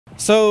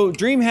So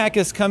Dreamhack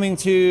is coming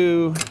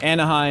to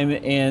Anaheim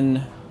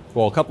in,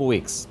 well, a couple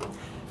weeks.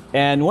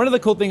 And one of the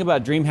cool things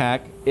about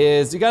Dreamhack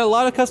is you got a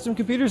lot of custom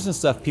computers and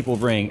stuff people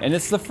bring. And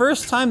it's the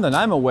first time that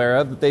I'm aware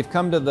of that they've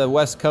come to the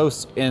West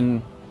Coast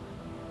in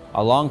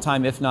a long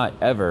time, if not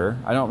ever.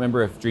 I don't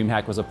remember if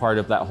Dreamhack was a part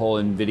of that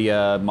whole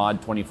NVIDIA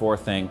Mod 24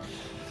 thing.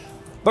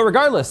 But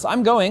regardless,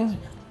 I'm going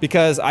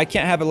because I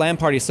can't have a LAN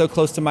party so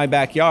close to my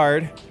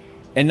backyard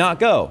and not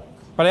go.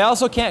 But I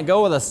also can't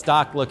go with a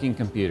stock looking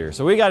computer.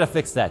 So we got to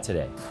fix that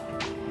today.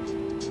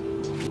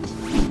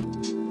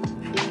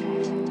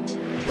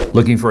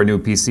 Looking for a new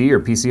PC or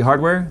PC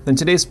hardware? Then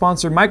today's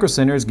sponsor, Micro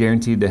Center, is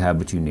guaranteed to have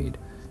what you need.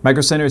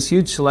 Micro Center's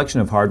huge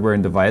selection of hardware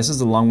and devices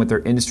along with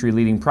their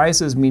industry-leading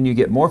prices mean you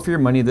get more for your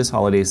money this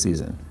holiday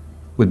season.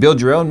 With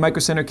Build Your Own, Micro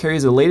Center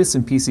carries the latest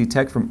in PC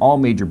tech from all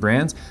major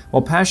brands,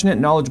 while passionate,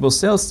 knowledgeable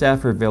sales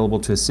staff are available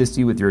to assist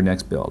you with your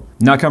next build.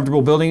 Not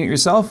comfortable building it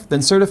yourself?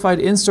 Then certified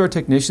in-store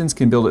technicians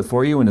can build it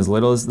for you in as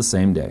little as the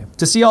same day.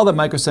 To see all that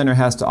Micro Center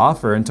has to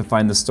offer and to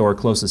find the store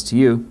closest to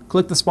you,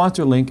 click the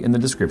sponsor link in the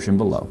description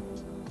below.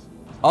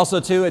 Also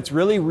too, it's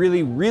really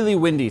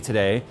windy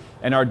today,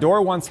 and our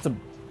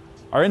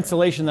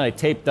insulation that I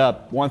taped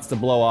up wants to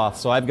blow off.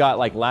 So I've got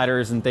like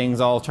ladders and things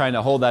all trying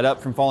to hold that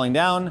up from falling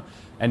down,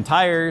 and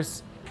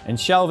tires and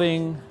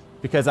shelving,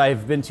 because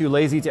I've been too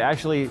lazy to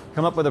actually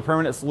come up with a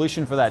permanent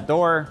solution for that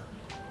door,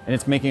 and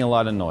it's making a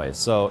lot of noise.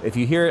 So if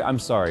you hear it, I'm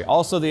sorry.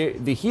 Also,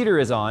 the heater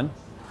is on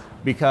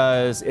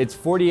because it's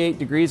 48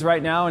 degrees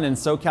right now, and in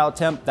SoCal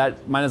temp,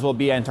 that might as well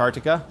be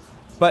Antarctica.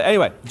 But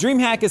anyway,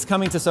 Dreamhack is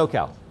coming to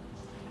SoCal,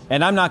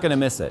 and I'm not gonna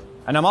miss it.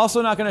 And I'm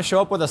also not gonna show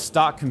up with a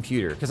stock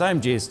computer because I'm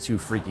Jay's 2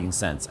 freaking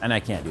cents, and I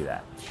can't do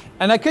that.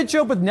 And I could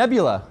show up with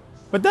Nebula,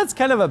 but that's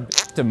kind of a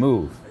to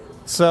move.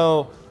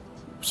 So,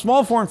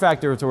 small form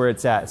factor to where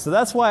it's at. So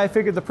that's why I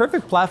figured the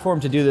perfect platform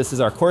to do this is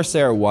our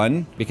Corsair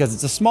One, because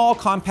it's a small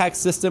compact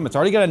system. It's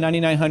already got a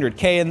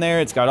 9900K in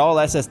there. It's got all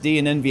SSD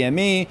and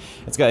NVMe.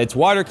 It's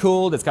water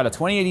cooled. It's got a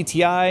 2080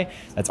 Ti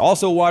that's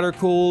also water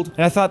cooled.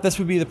 And I thought this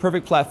would be the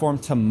perfect platform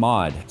to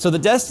mod. So the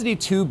Destiny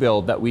 2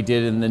 build that we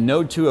did in the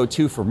Node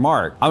 202 for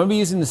Mark, I'm gonna be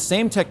using the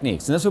same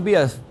techniques, and this will be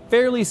a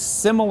fairly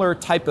similar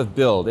type of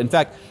build. In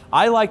fact,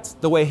 I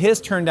liked the way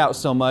his turned out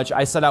so much,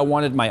 I said I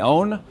wanted my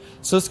own.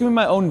 So it's gonna be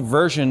my own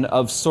version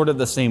of sort of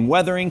the same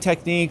weathering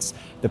techniques,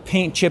 the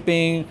paint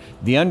chipping,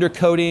 the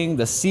undercoating,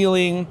 the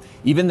sealing,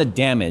 even the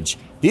damage.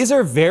 These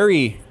are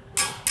very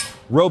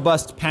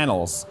robust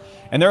panels,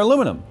 and they're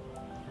aluminum,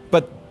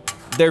 but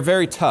they're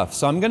very tough.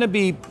 So I'm gonna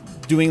be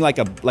doing like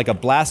a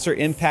blaster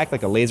impact,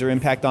 like a laser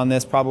impact on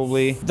this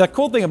probably. The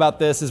cool thing about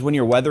this is when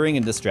you're weathering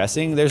and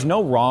distressing, there's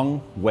no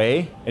wrong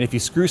way. And if you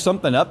screw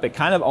something up, it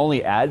kind of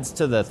only adds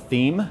to the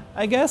theme,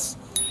 I guess.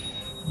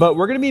 But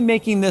we're gonna be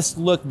making this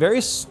look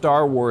very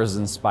Star Wars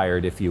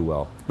inspired, if you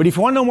will. But if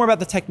you wanna know more about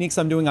the techniques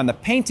I'm doing on the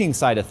painting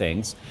side of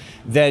things,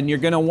 then you're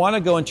gonna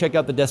wanna go and check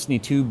out the Destiny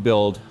 2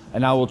 build,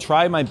 and I will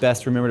try my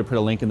best to remember to put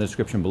a link in the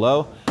description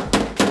below.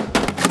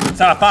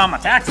 So I filed my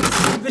taxes.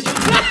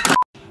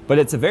 But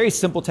it's a very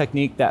simple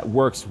technique that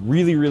works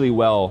really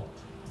well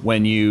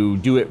when you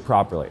do it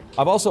properly.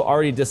 I've also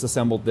already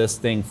disassembled this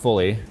thing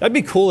fully. That'd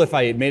be cool if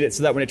I made it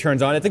so that when it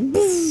turns on, it's like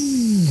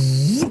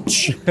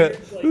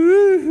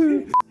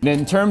And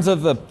in terms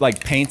of the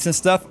paints and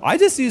stuff, I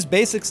just use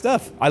basic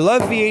stuff. I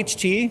love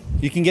VHT.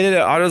 You can get it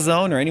at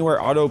AutoZone or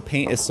anywhere auto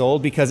paint is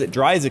sold because it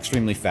dries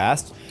extremely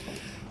fast.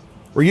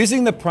 We're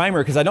using the primer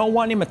because I don't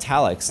want any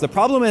metallics. The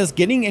problem is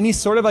getting any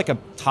sort of like a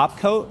top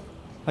coat,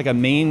 like a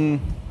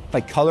main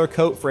color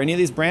coat for any of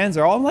these brands,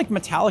 they're all like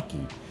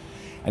metallic-y.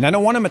 And I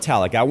don't want a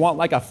metallic, I want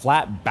like a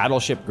flat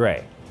battleship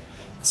gray.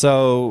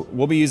 So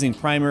we'll be using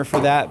primer for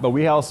that, but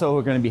we also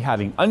are gonna be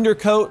having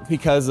undercoat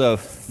because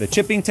of the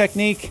chipping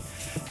technique.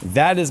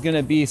 That is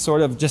gonna be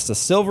sort of just a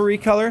silvery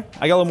color.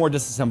 I got a little more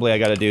disassembly I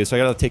gotta do, so I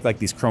gotta take like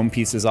these chrome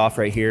pieces off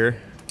right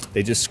here.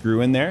 They just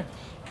screw in there.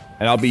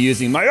 And I'll be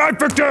using my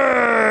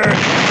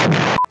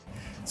iFixit!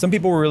 Some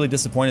people were really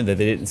disappointed that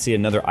they didn't see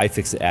another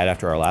iFixit ad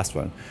after our last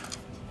one.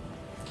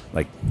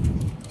 Like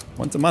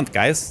once a month,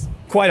 guys.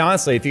 Quite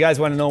honestly, if you guys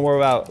want to know more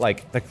about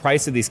like the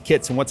price of these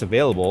kits and what's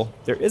available,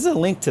 there is a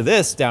link to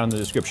this down in the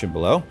description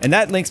below. And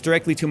that links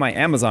directly to my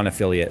Amazon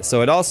affiliate.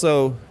 So it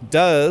also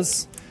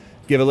does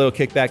give a little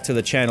kickback to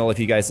the channel if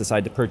you guys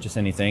decide to purchase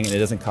anything, and it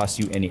doesn't cost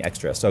you any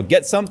extra. So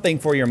get something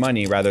for your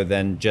money rather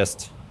than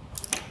just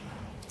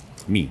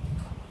me.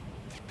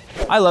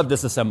 I love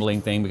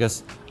disassembling thing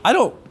because I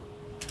don't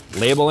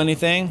label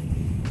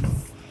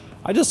anything.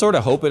 I just sort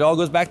of hope it all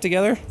goes back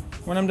together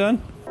when I'm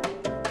done.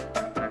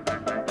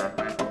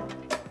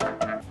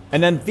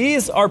 And then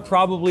these are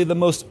probably the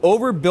most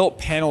overbuilt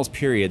panels,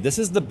 period. This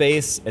is the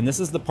base, and this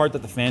is the part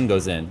that the fan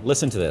goes in.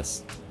 Listen to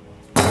this.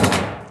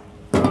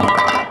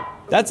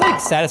 That's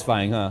like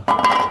satisfying, huh?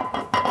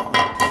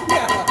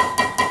 Yeah.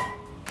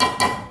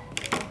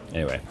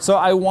 Anyway, so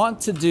I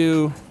want to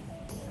do,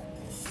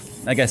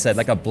 like I said,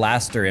 like a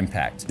blaster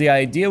impact. The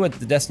idea with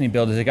the Destiny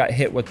build is it got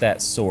hit with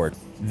that sword.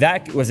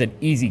 That was an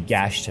easy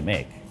gash to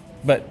make.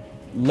 But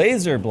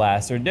laser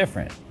blasts are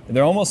different.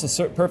 They're almost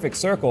a perfect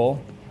circle,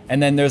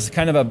 And then there's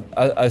kind of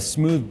a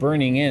smooth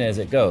burning in as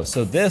it goes.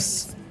 So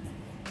this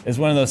is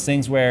one of those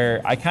things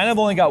where I kind of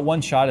only got one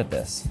shot at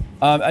this.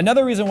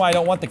 Another reason why I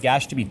don't want the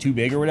gash to be too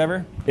big or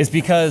whatever is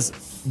because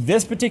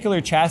this particular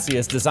chassis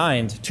is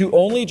designed to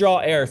only draw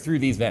air through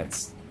these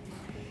vents.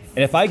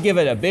 And if I give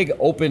it a big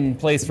open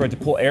place for it to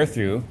pull air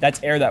through,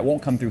 that's air that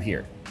won't come through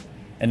here.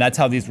 And that's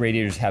how these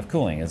radiators have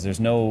cooling, is there's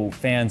no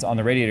fans on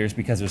the radiators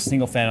because there's a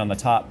single fan on the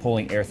top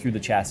pulling air through the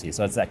chassis.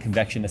 So it's that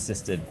convection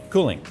assisted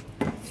cooling.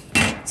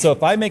 So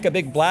if I make a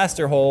big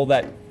blaster hole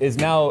that is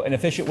now an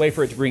efficient way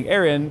for it to bring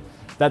air in,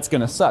 that's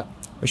gonna suck.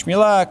 Wish me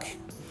luck.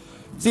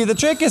 See, the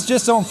trick is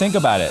just don't think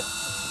about it.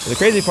 The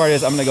crazy part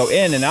is I'm gonna go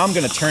in and now I'm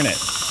gonna turn it.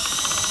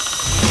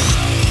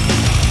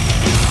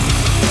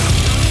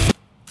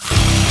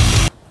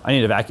 I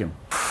need a vacuum.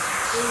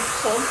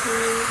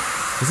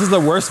 This is the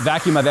worst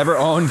vacuum I've ever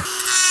owned.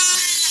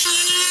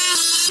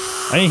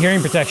 I need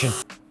hearing protection.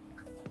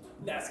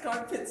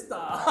 NASCAR pit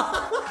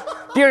stop.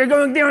 You're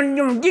going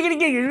down,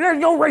 giggity,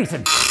 let's go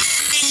racing.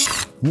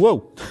 Whoa.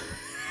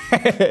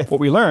 What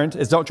we learned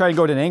is don't try to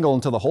go at an angle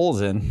until the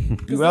hole's in.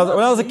 When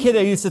I was a kid, I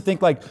used to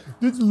think like,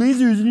 it's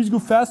lasers, you need to go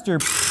faster.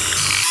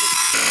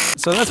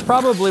 So that's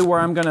probably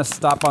where I'm gonna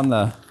stop on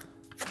the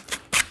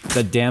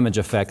damage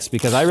effects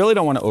because I really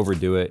don't want to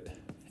overdo it.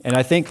 And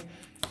I think,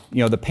 you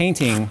know, the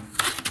painting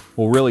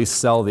will really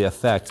sell the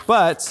effect,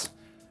 but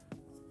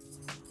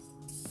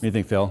what do you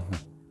think, Phil?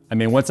 I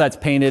mean, once that's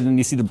painted and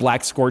you see the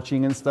black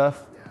scorching and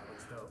stuff, yeah,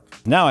 that's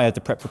dope. Now I have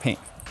to prep for paint.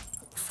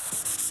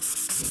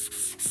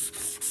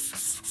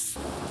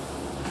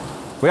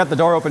 We got the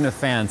door open with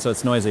fan, so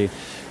it's noisy.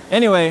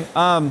 Anyway,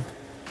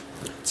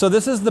 so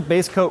this is the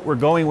base coat we're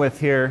going with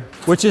here,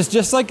 which is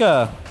just like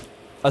a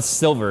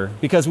silver,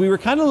 because we were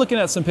kind of looking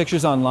at some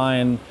pictures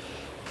online,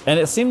 and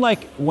it seemed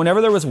like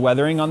whenever there was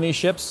weathering on these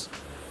ships,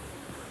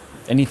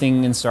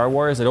 anything in Star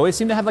Wars, it always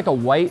seemed to have like a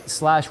white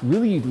 /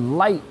 really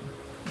light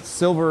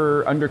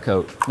silver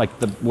undercoat, like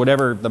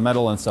whatever the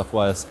metal and stuff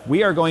was.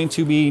 We are going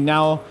to be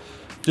now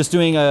just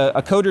doing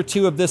a coat or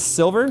two of this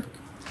silver,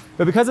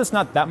 but because it's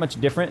not that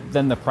much different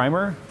than the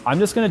primer, I'm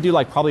just gonna do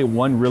like probably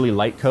one really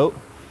light coat,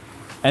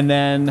 and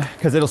then,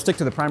 because it'll stick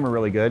to the primer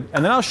really good,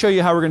 and then I'll show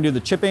you how we're gonna do the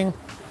chipping.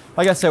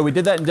 Like I said, we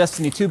did that in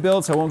Destiny 2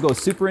 build, so I won't go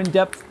super in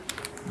depth,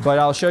 but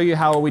I'll show you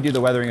how we do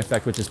the weathering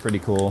effect, which is pretty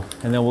cool,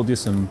 and then we'll do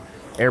some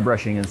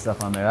airbrushing and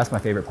stuff on there. That's my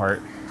favorite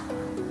part.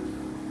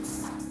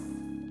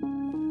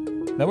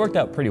 That worked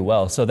out pretty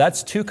well. So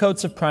that's 2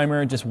 coats of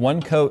primer, just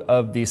 1 coat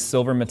of the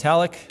silver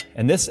metallic,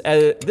 and this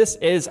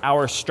is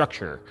our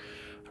structure.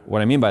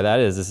 What I mean by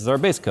that is this is our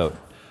base coat.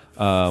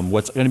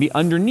 What's gonna be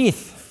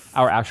underneath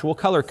our actual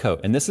color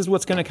coat, and this is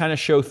what's gonna kind of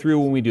show through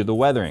when we do the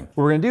weathering.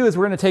 What we're gonna do is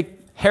we're gonna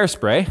take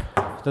hairspray,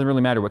 doesn't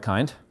really matter what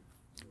kind,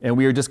 and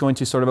we are just going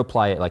to sort of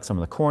apply it like some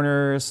of the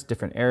corners,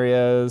 different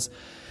areas.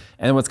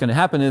 And then what's gonna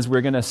happen is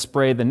we're gonna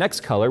spray the next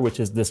color, which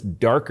is this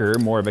darker,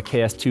 more of a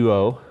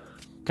KS2O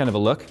kind of a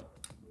look.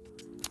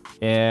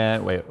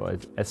 And wait,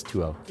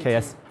 S2O,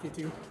 K2SO.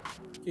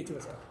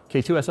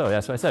 K2SO,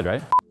 that's what I said,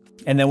 right?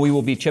 And then we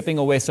will be chipping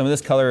away some of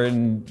this color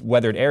in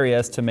weathered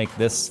areas to make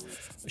this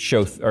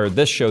show,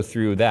 this show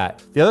through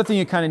that. The other thing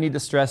you kind of need to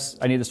stress,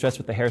 I need to stress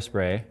with the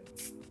hairspray,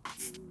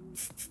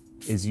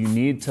 is you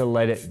need to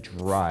let it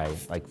dry,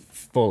 like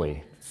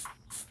fully.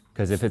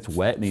 Because if it's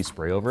wet and you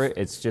spray over it,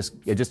 it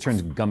just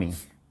turns gummy.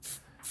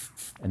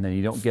 And then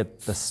you don't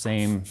get the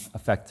same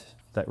effect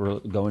that we're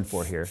going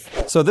for here.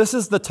 So this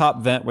is the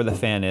top vent where the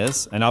fan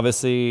is. And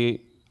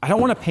obviously, I don't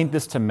want to paint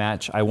this to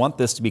match. I want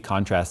this to be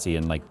contrasty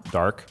and like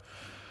dark.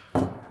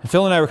 And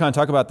Phil and I were kind of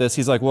talking about this.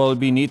 He's like, well, it'd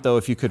be neat though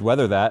if you could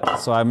weather that.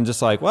 So I'm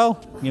just like,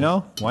 well, you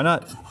know, why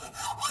not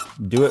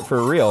do it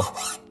for real?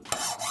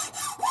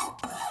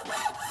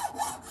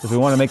 Because we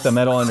want to make the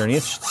metal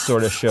underneath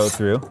sort of show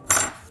through.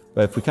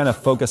 But if we kind of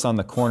focus on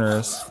the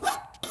corners,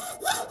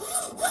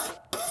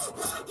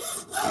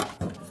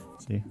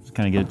 see, just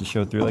kind of get it to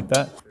show through like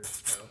that.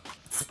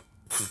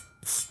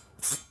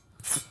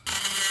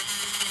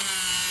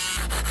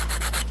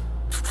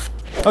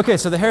 Okay,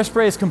 so the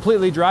hairspray is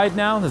completely dried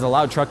now. There's a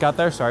loud truck out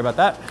there, sorry about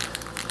that.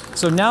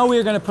 So now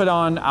we're gonna put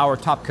on our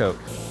top coat.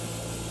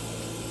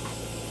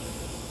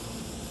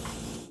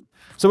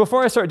 So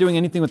before I start doing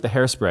anything with the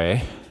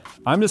hairspray,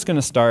 I'm just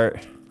gonna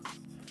start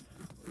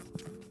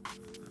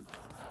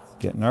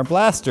getting our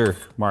blaster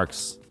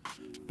marks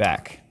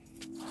back.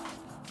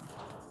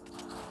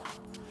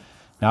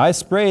 Now I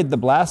sprayed the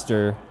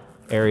blaster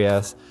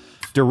areas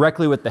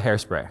directly with the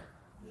hairspray.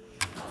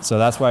 So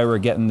that's why we're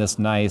getting this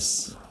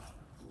nice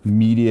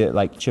immediate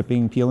like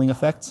chipping, peeling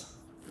effect.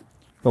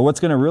 But what's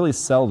gonna really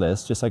sell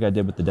this, just like I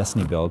did with the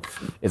Destiny build,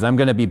 is I'm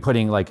gonna be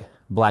putting like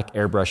black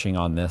airbrushing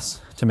on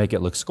this to make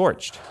it look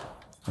scorched.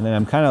 And then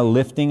I'm kind of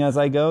lifting as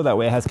I go, that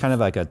way it has kind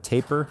of like a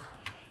taper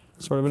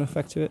sort of an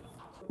effect to it.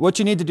 What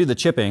you need to do the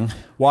chipping,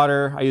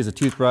 water, I use a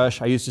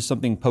toothbrush, I use just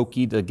something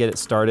pokey to get it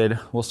started.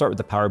 We'll start with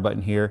the power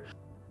button here.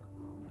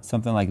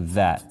 Something like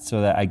that, so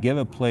that I give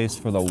a place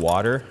for the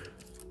water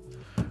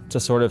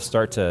to sort of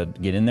start to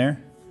get in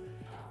there.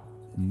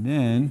 And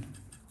then,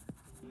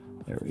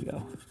 there we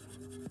go.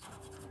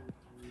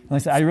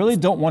 Like I said, I really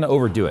don't want to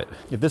overdo it.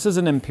 If this is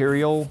an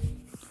Imperial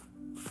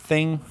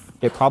thing,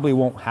 it probably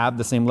won't have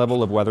the same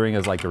level of weathering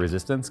as like the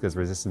Resistance, because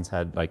Resistance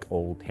had like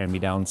old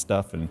hand-me-down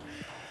stuff and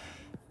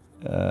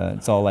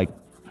it's all like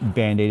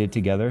band-aided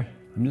together.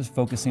 I'm just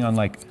focusing on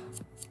like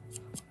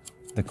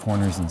the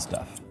corners and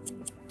stuff.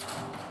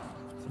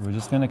 So we're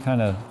just gonna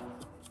kind of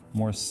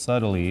more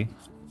subtly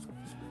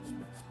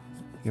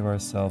give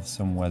ourselves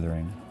some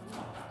weathering.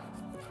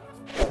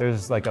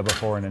 There's like a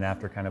before and an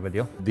after kind of a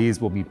deal. These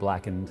will be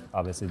blackened,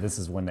 obviously. This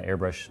is when the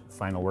airbrush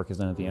final work is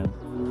done at the end.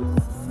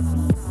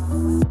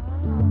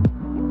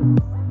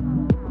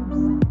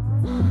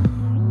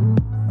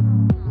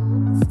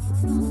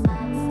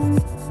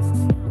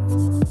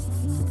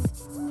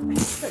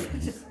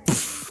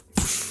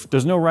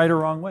 There's no right or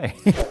wrong way.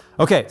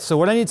 Okay, so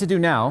what I need to do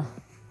now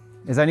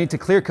is I need to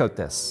clear coat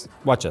this.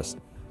 Watch this.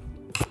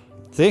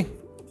 See?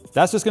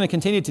 That's just gonna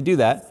continue to do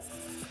that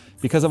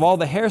because of all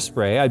the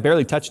hairspray. I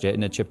barely touched it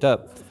and it chipped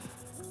up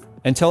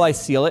until I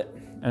seal it.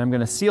 And I'm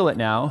gonna seal it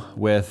now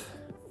with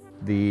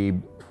the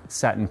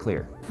satin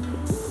clear.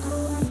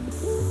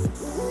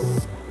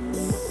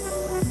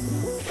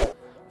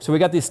 So we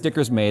got these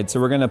stickers made. So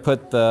we're gonna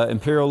put the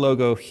Imperial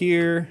logo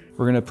here.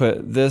 We're gonna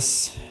put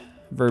this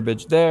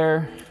verbiage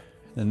there.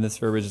 And this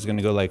verbiage is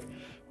gonna go like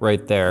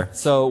right there.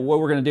 So what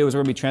we're gonna do is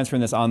we're gonna be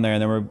transferring this on there,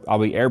 and then I'll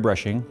be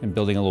airbrushing and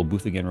building a little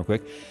booth again real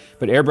quick.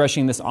 But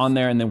airbrushing this on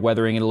there and then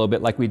weathering it a little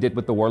bit like we did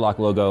with the Warlock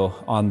logo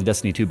on the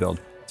Destiny 2 build.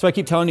 So I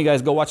keep telling you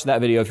guys, go watch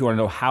that video if you wanna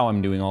know how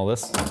I'm doing all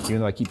this, even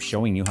though I keep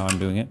showing you how I'm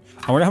doing it.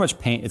 I wonder how much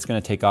paint it's gonna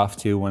take off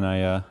too when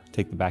I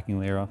take the backing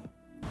layer off.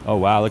 Oh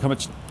wow, look how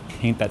much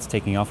paint that's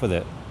taking off with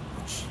it.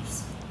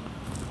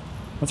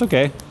 That's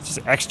okay, it's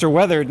just extra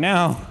weathered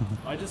now.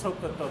 I just hope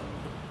that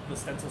the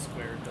stencil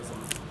square doesn't.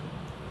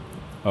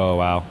 Oh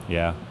wow,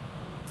 yeah.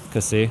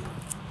 Cause see?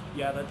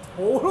 Yeah, that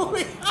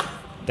totally.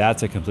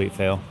 That's a complete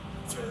fail.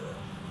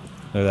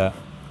 Look at that.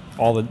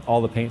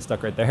 All the paint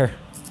stuck right there.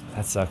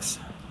 That sucks.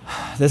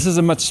 This is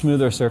a much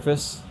smoother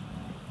surface.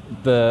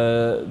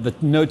 The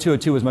Node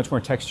 202 was much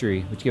more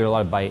textury, which gave it a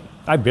lot of bite.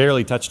 I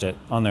barely touched it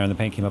on there and the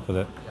paint came up with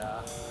it. Yeah.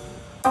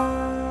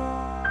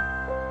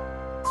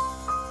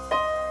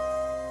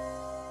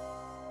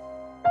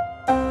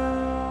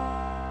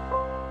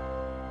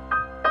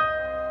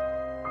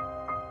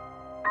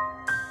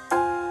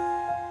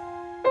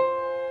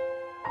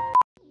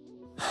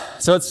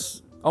 So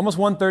it's almost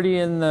 1:30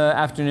 in the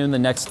afternoon the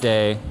next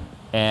day,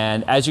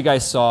 and as you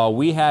guys saw,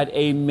 we had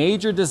a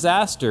major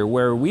disaster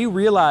where we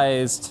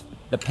realized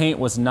the paint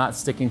was not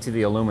sticking to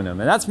the aluminum,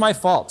 and that's my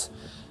fault.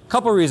 A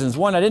couple reasons.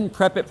 One, I didn't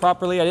prep it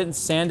properly, I didn't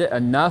sand it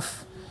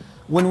enough.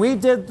 When we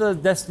did the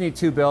Destiny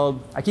 2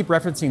 build, I keep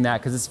referencing that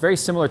because it's a very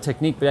similar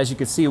technique, but as you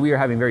can see, we are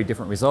having very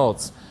different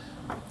results.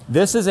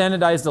 This is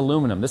anodized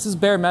aluminum. This is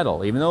bare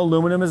metal. Even though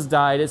aluminum is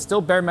dyed, it's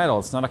still bare metal.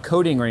 It's not a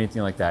coating or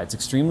anything like that. It's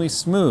extremely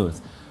smooth.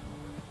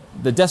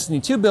 The Destiny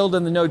 2 build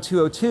in the Node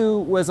 202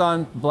 was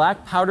on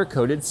black powder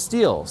coated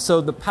steel. So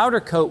the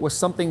powder coat was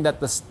something that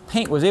the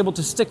paint was able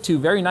to stick to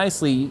very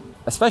nicely,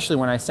 especially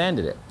when I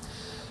sanded it.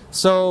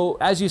 So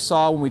as you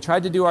saw, when we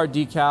tried to do our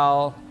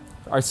decal,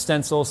 our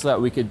stencil so that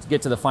we could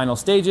get to the final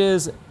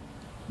stages,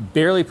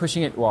 barely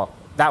pushing it, well,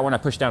 that one I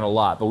pushed down a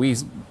lot, but we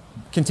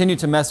continued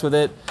to mess with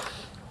it.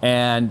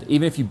 And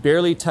even if you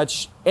barely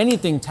touch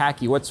anything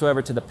tacky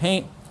whatsoever to the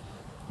paint,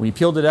 when you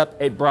peeled it up,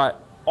 it brought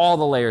all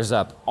the layers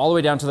up, all the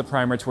way down to the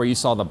primer to where you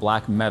saw the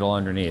black metal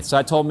underneath. So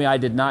that told me I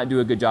did not do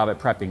a good job at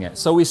prepping it.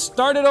 So we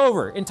started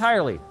over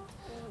entirely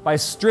by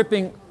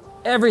stripping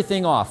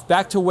everything off,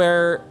 back to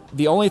where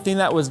the only thing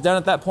that was done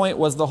at that point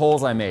was the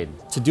holes I made.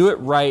 To do it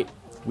right,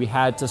 we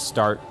had to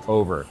start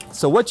over.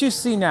 So what you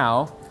see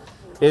now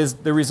is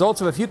the results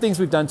of a few things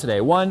we've done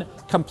today. One,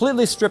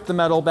 completely stripped the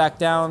metal back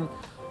down,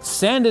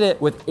 sanded it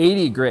with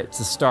 80 grit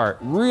to start,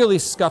 really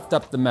scuffed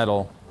up the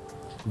metal.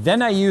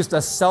 Then I used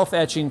a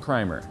self-etching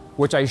primer,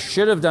 which I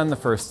should have done the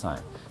first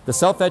time. The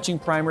self-etching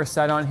primer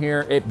sat on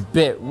here, it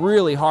bit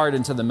really hard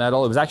into the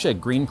metal. It was actually a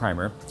green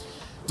primer.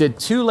 Did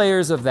 2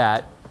 layers of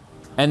that,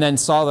 and then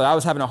saw that I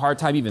was having a hard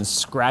time even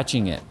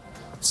scratching it.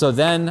 So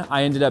then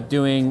I ended up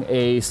doing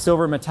a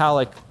silver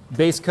metallic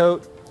base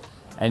coat,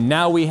 and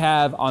now we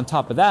have, on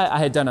top of that, I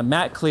had done a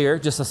matte clear,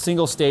 just a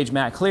single stage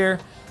matte clear.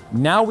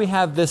 Now we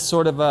have this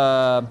sort of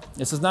a,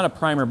 this is not a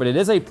primer, but it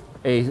is a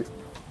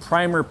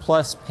primer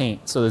plus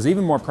paint. So there's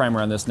even more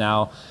primer on this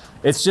now.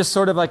 It's just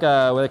sort of like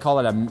a, what they call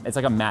it, it's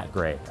like a matte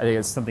gray. I think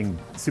it's something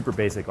super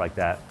basic like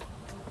that.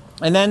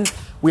 And then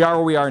we are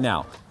where we are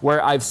now,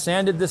 where I've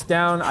sanded this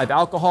down, I've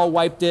alcohol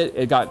wiped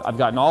it, I've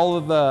gotten all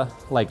of the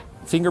like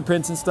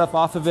fingerprints and stuff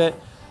off of it.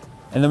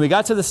 And then we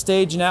got to the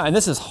stage now, and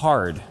this is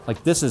hard.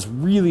 Like this is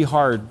really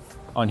hard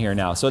on here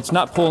now, so it's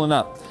not pulling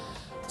up.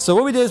 So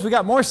what we did is we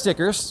got more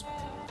stickers,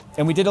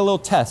 and we did a little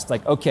test,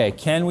 like, okay,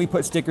 can we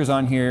put stickers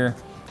on here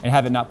and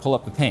have it not pull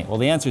up the paint? Well,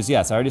 the answer is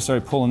yes. I already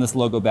started pulling this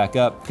logo back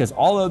up because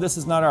although this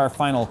is not our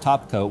final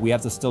top coat, we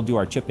have to still do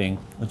our chipping.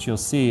 What you'll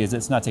see is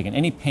it's not taking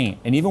any paint,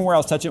 and even where I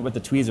was touching it with the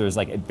tweezers,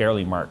 like it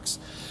barely marks.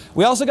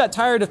 We also got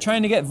tired of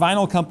trying to get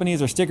vinyl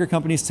companies or sticker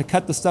companies to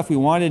cut the stuff we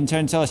wanted and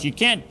trying to tell us, you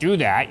can't do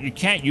that. You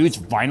can't use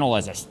vinyl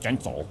as a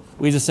stencil.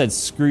 We just said,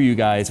 screw you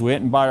guys. We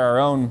went and bought our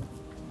own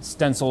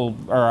stencil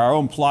or our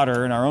own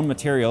plotter and our own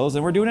materials,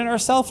 and we're doing it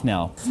ourselves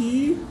now.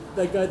 See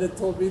that guy that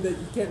told me that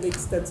you can't make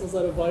stencils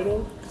out of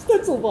vinyl?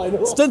 Stencil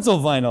vinyl. Stencil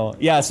vinyl.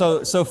 Yeah,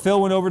 so Phil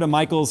went over to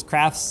Michael's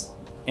Crafts,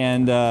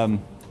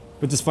 and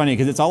which is funny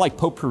because it's all like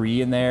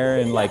potpourri in there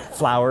and like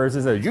flowers.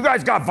 It says, you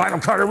guys got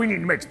vinyl cutter, we need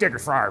to make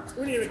stickers for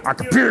our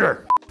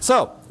computer.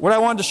 So what I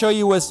wanted to show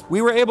you was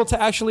we were able to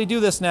actually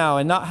do this now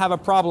and not have a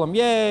problem.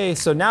 Yay!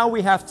 So now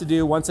we have to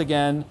do, once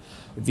again,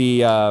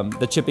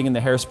 the chipping and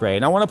the hairspray.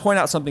 And I want to point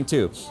out something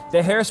too.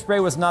 The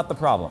hairspray was not the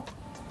problem.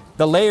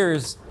 The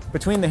layers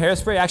between the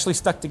hairspray actually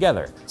stuck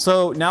together.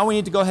 So now we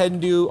need to go ahead and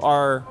do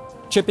our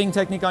chipping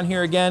technique on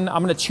here again.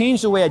 I'm gonna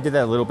change the way I did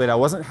that a little bit. I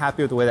wasn't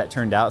happy with the way that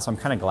turned out, so I'm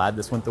kind of glad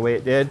this went the way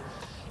it did.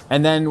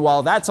 And then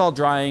while that's all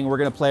drying, we're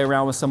gonna play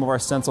around with some of our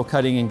stencil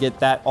cutting and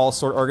get that all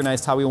sort of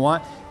organized how we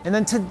want. And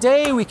then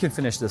today we can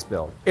finish this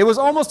build. It was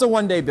almost a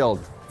one-day build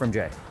from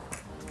Jay.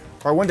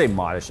 Or one-day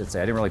mod, I should say.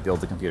 I didn't really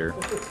build the computer.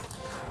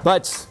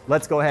 But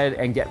let's go ahead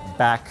and get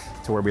back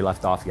to where we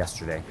left off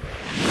yesterday.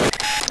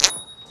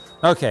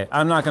 Okay,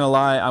 I'm not gonna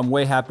lie, I'm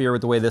way happier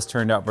with the way this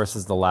turned out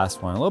versus the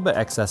last one. A little bit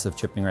excessive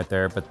chipping right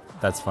there, but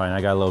that's fine.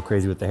 I got a little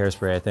crazy with the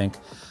hairspray, I think.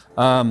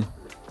 I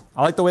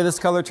like the way this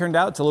color turned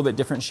out. It's a little bit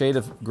different shade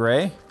of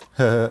gray.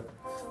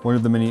 One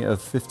of the many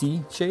of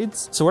 50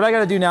 shades. So what I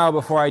gotta do now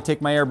before I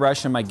take my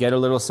airbrush and my Ghetto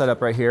Little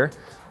setup right here,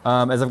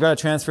 is I've gotta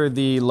transfer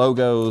the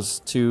logos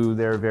to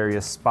their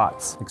various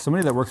spots. Like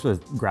somebody that works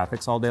with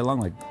graphics all day long,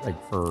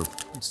 like for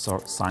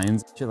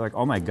signs, they're like,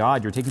 oh my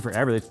God, you're taking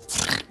forever. They've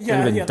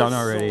been done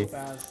already. So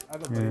fast. I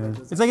don't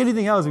know. It's like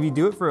anything else. If you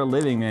do it for a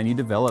living, man, you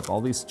develop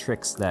all these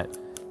tricks that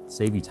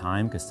save you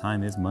time, because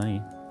time is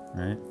money,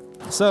 right?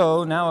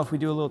 So now if we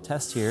do a little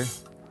test here,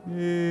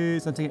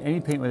 it's not taking any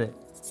paint with it,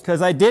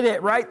 because I did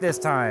it right this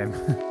time.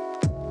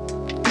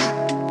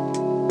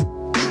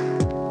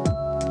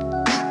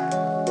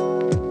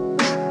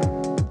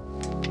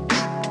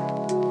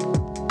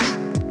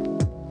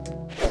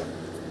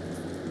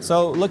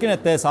 So looking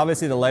at this,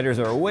 obviously the letters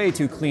are way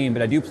too clean,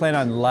 but I do plan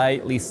on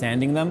lightly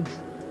sanding them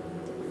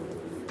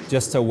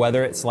just to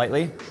weather it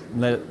slightly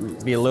and let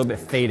it be a little bit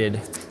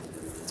faded.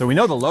 So we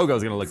know the logo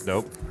is gonna look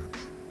dope.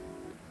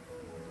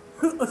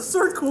 A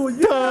circle,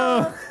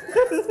 yeah!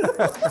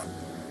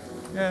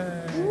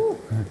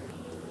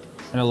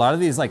 And a lot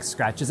of these like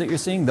scratches that you're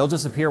seeing, they'll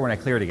disappear when I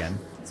clear it again.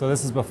 So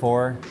this is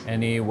before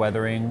any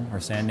weathering or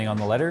sanding on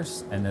the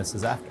letters, and this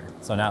is after.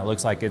 So now it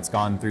looks like it's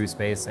gone through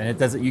space, and it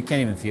doesn't, you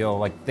can't even feel,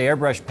 like the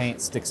airbrush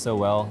paint sticks so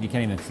well, you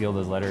can't even feel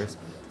those letters.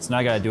 So now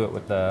I gotta do it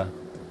with the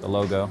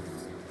logo.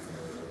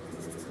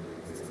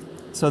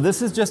 So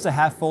this is just a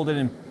half folded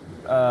in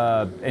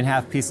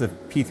half piece of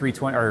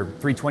P320 or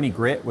 320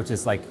 grit, which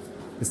is like,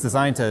 it's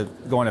designed to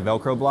go on a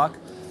Velcro block.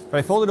 But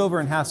I fold it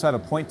over in half so I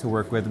have a point to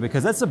work with,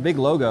 because that's a big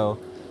logo.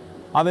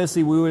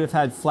 Obviously we would have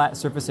had flat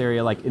surface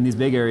area like in these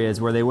big areas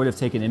where they would have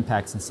taken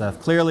impacts and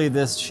stuff. Clearly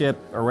this ship,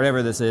 or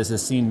whatever this is,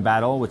 has seen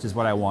battle, which is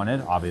what I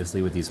wanted,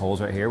 obviously with these holes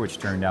right here, which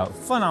turned out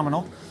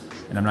phenomenal.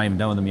 And I'm not even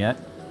done with them yet.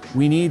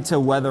 We need to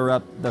weather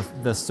up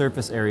the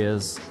surface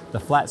areas, the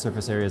flat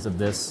surface areas of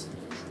this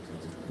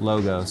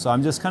logo. So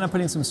I'm just kind of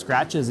putting some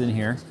scratches in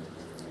here.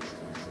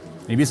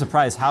 You'd be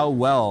surprised how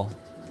well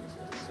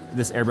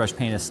this airbrush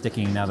paint is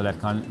sticking now that I've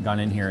gone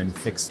in here and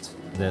fixed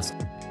this.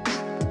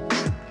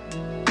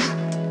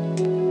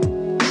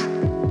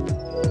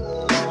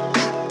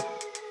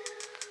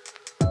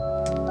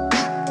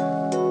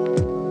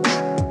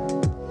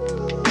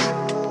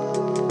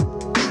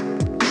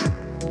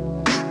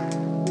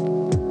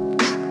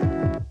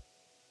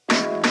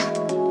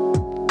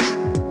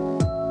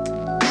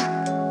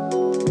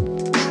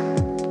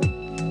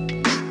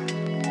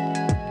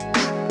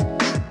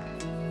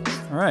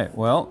 All right,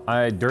 well,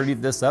 I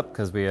dirtied this up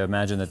because we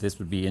imagined that this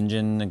would be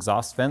engine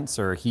exhaust vents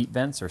or heat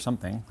vents or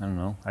something. I don't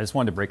know. I just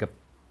wanted to break up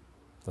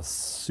the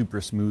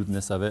super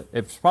smoothness of it.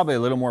 It's probably a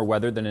little more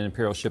weathered than an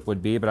Imperial ship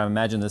would be, but I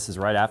imagine this is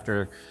right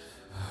after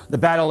the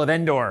Battle of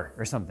Endor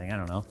or something. I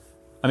don't know.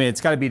 I mean,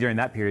 it's got to be during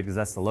that period because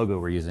that's the logo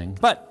we're using.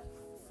 But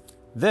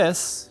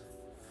this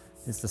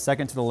is the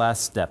second to the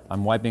last step.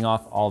 I'm wiping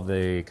off all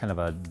the kind of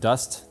a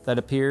dust that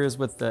appears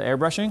with the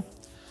airbrushing.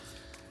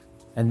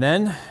 And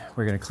then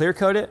we're going to clear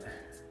coat it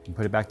and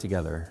put it back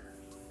together.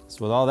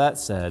 So with all that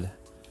said,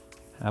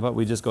 how about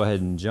we just go ahead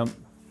and jump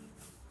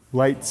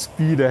light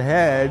speed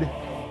ahead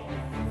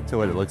to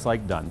what it looks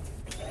like done.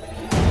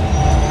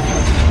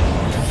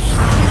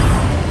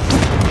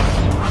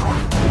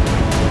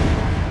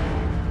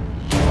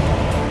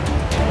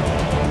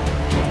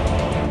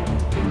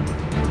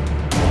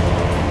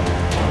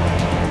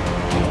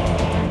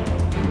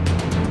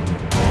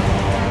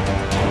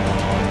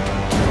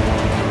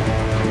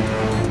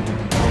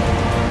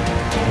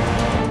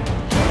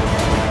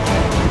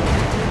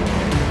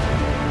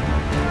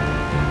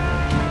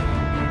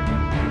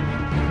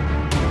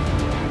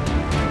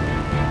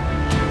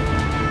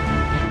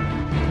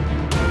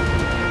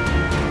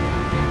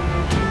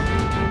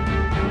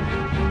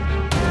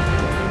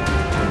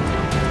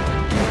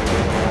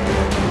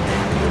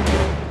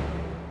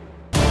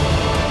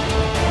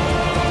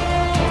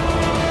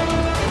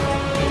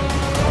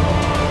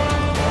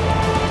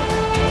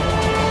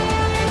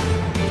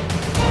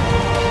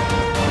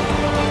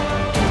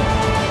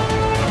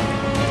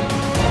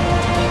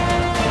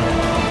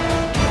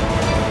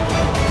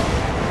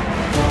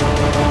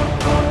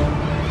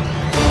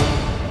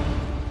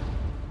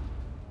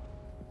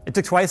 It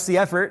took twice the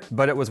effort,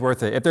 but it was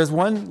worth it. If there's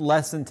one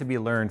lesson to be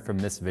learned from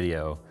this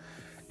video,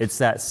 it's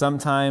that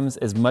sometimes,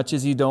 as much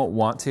as you don't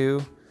want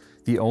to,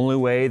 the only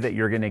way that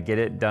you're gonna get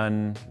it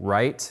done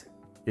right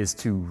is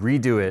to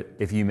redo it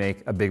if you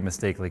make a big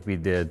mistake like we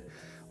did,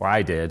 or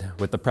I did,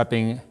 with the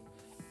prepping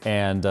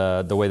and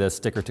the way the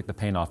sticker took the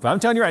paint off. But I'm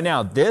telling you right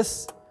now,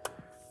 this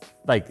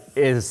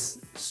is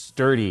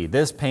sturdy.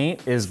 This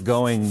paint is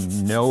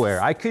going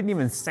nowhere. I couldn't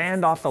even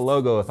sand off the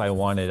logo if I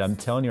wanted. I'm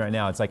telling you right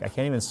now, it's like I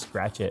can't even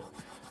scratch it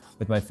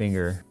with my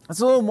finger.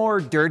 It's a little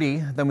more dirty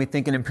than we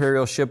think an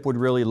Imperial ship would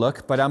really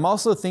look, but I'm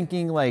also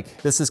thinking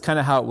like this is kind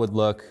of how it would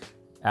look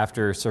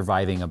after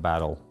surviving a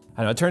battle.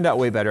 I know, it turned out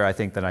way better, I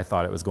think, than I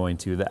thought it was going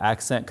to. The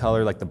accent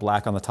color, like the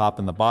black on the top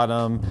and the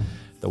bottom,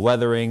 the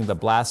weathering, the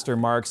blaster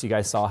marks, you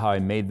guys saw how I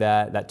made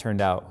that. That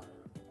turned out,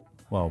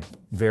 well,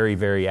 very,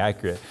 very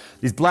accurate.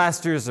 These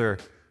blasters are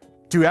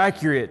too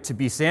accurate to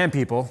be sand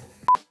people.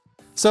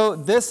 So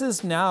this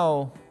is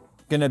now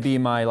gonna be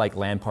my like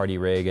LAN party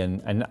rig,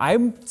 and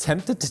I'm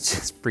tempted to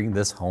just bring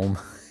this home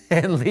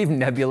and leave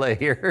Nebula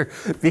here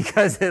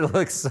because it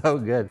looks so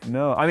good.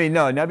 No,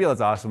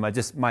 Nebula's awesome. I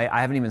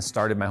haven't even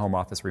started my home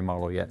office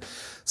remodel yet.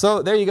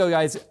 So there you go,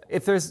 guys.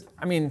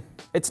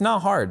 It's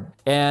not hard.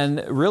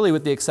 And really,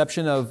 with the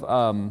exception of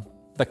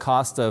the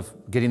cost of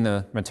getting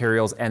the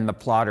materials and the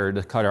plotter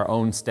to cut our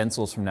own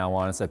stencils from now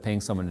on instead of paying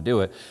someone to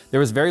do it, there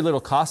was very little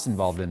cost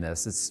involved in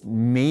this. It's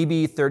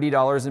maybe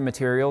 $30 in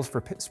materials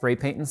for spray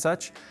paint and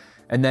such.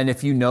 And then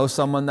if you know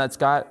someone that's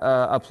got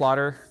a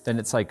plotter, then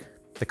it's like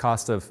the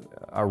cost of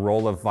a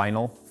roll of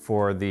vinyl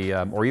for the,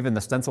 or even the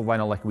stencil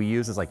vinyl like we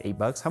use is like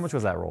 $8. How much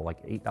was that roll?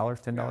 Like $8,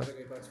 $10? Yeah, like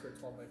 $8 for a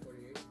 12 by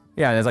 48.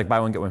 Yeah, and it's like buy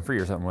one, get one free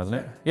or something,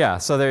 wasn't it? Yeah,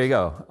 so there you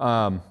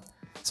go.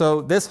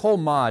 So this whole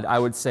mod, I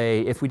would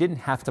say, if we didn't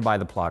have to buy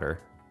the plotter,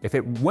 if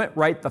it went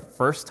right the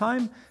first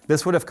time,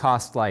 this would have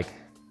cost like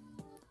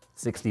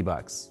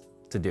 $60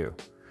 to do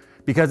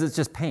because it's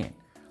just paint.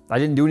 I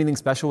didn't do anything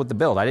special with the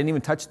build. I didn't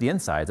even touch the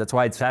insides. That's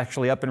why it's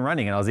actually up and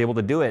running, and I was able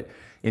to do it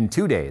in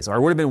 2 days, or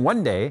it would have been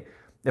 1 day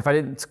if I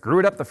didn't screw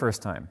it up the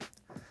first time.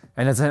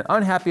 And as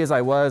unhappy as I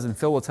was, and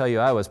Phil will tell you,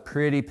 I was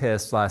pretty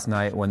pissed last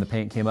night when the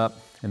paint came up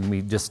and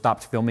we just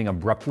stopped filming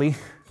abruptly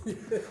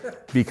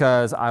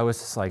because I was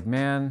just like,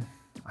 man,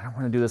 I don't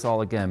want to do this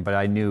all again. But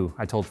I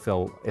told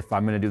Phil, if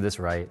I'm going to do this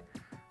right,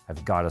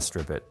 I've got to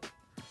strip it.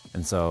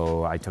 And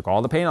so I took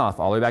all the paint off,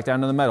 all the way back down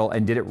to the metal,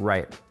 and did it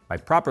right by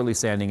properly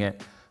sanding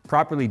it,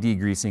 properly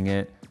degreasing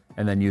it,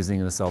 and then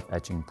using the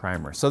self-etching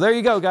primer. So there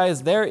you go,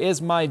 guys. There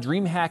is my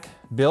Dreamhack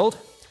build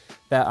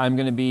that I'm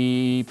gonna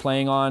be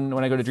playing on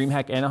when I go to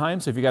Dreamhack Anaheim.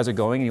 So if you guys are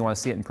going and you wanna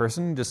see it in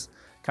person, just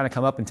kind of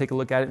come up and take a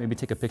look at it, maybe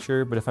take a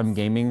picture. But if I'm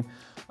gaming,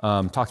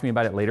 talk to me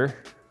about it later,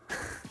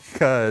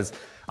 because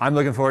I'm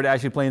looking forward to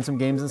actually playing some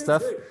games and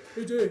stuff.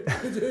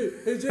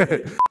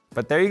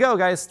 But there you go,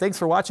 guys. Thanks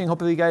for watching.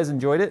 Hopefully you guys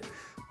enjoyed it.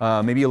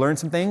 Maybe you learned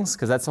some things,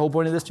 because that's the whole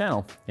point of this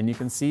channel. And you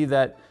can see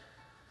that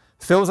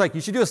Phil was like, you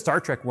should do a Star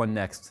Trek one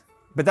next.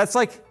 But that's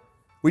like,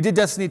 we did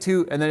Destiny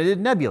 2 and then I did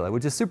Nebula,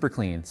 which is super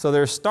clean. So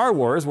there's Star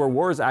Wars, where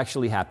wars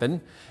actually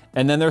happen.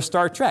 And then there's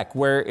Star Trek,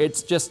 where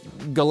it's just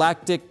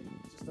galactic,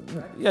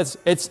 yes,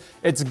 it's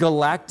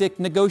galactic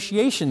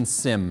negotiation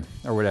sim,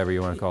 or whatever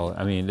you want to call it.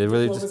 I mean, it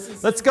really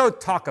just, let's go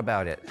talk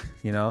about it,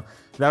 you know?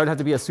 That would have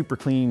to be a super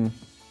clean, you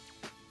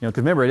know,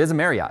 because remember, it is a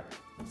Marriott.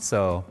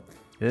 So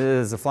it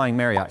is a flying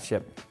Marriott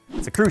ship.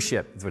 It's a cruise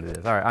ship, is what it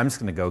is. All right, I'm just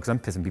gonna go, because I'm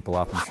pissing people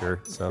off, I'm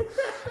sure. So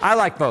I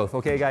like both,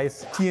 okay,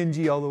 guys?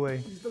 TNG all the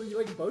way. You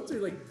like boats or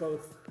you like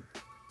both?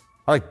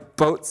 I like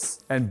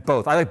boats and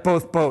both. I like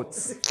both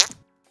boats.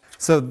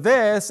 So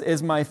this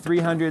is my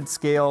 300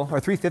 scale, or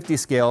 350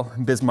 scale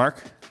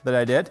Bismarck that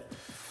I did.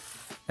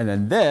 And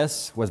then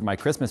this was my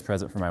Christmas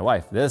present for my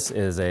wife. This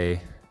is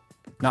a,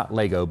 not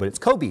Lego, but it's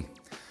Kobe.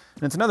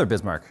 And it's another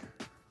Bismarck.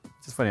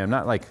 It's just funny, I'm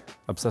not like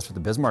obsessed with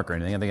the Bismarck or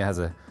anything. I think it has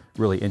a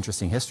really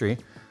interesting history.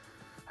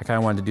 I kind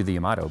of wanted to do the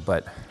Yamato,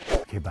 but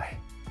okay, bye.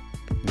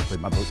 I'm gonna play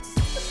my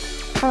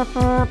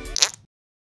boats.